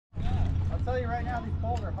I'll tell you right now, these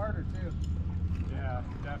poles are harder too. Yeah,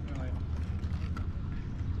 definitely.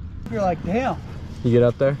 You're like, damn. You get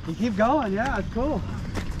up there? You keep going, yeah, it's cool.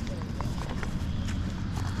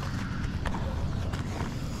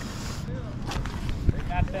 Bring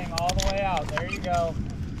that thing all the way out. There you go.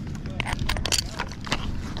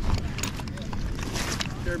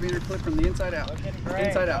 Carabiner clip from the inside out. Looking great,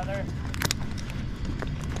 Inside out. brother.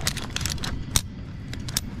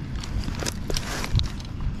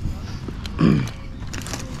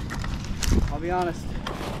 I'll be honest.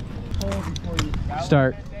 Pull before you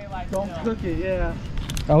Start. don't cook it, yeah.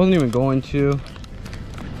 I wasn't even going to.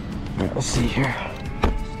 Alright, let's see here.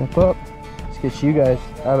 Step up. Let's get you guys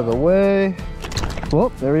out of the way. Well,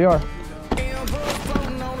 there we are.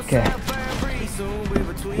 Okay.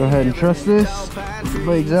 Go ahead and trust this.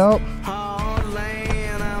 Legs out.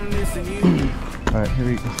 Alright, here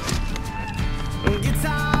we go.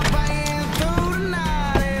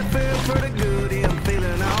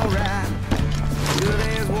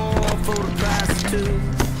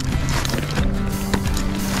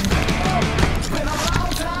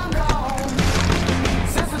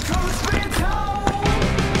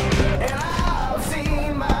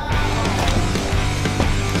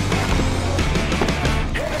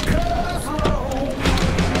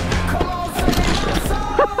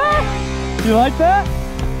 You like that?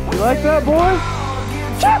 You like that, boy?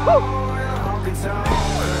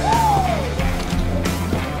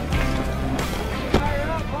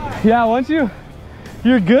 Yeah, once you're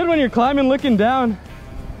good when you're climbing looking down,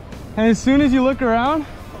 and as soon as you look around,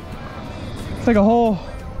 it's like a whole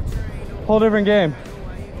different game.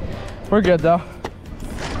 We're good though.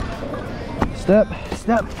 Step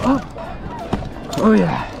up. Oh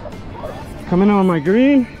yeah. Coming on my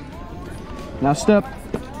green. Now step.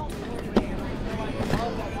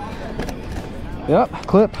 Yep,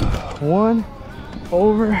 clip one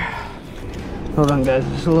over. Hold on guys,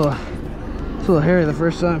 it's a little hairy the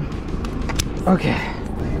first time. Okay,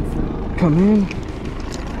 come in,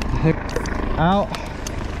 out.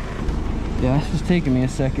 Yeah, this is taking me a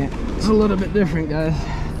second. It's a little bit different, guys.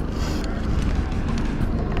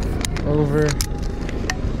 Over.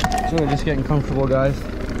 It's really just getting comfortable, guys.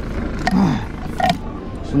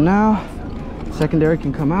 So now, secondary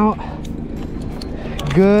can come out.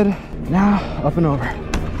 Good. Now, up and over. Yeah,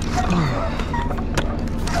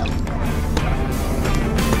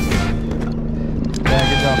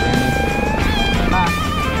 good job, Brandon.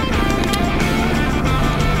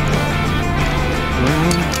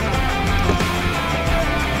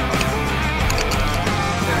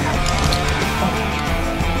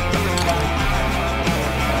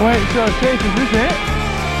 Wait, so Chase, is this it?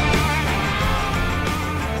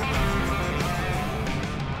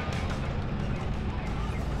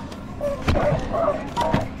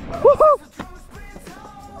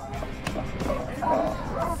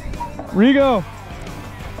 Rigo,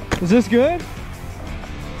 is this good?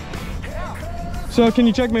 So can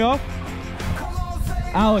you check me off?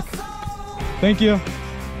 Alec, thank you.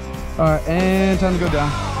 All right, and time to go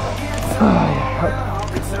down.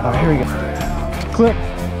 All right, here we go. Clip,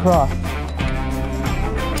 cross.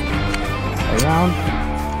 Around,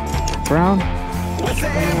 brown.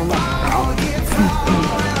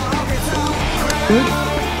 Good.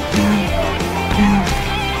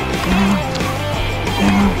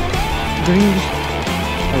 Down. Breathe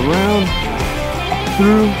around,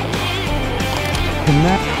 through,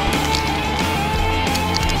 connect,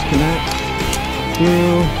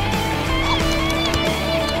 through,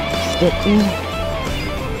 step in,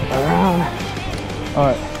 around. All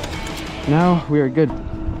right, now we are good.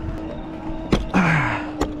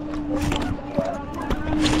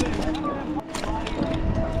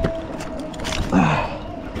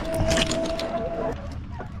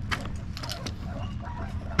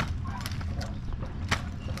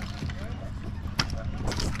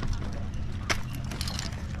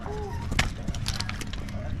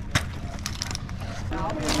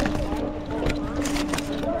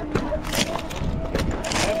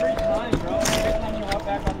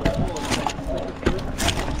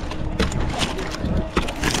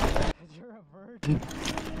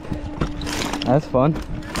 That's fun.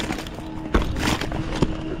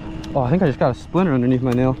 Oh, I think I just got a splinter underneath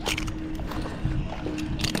my nail.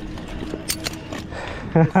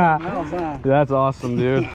 That's awesome, dude.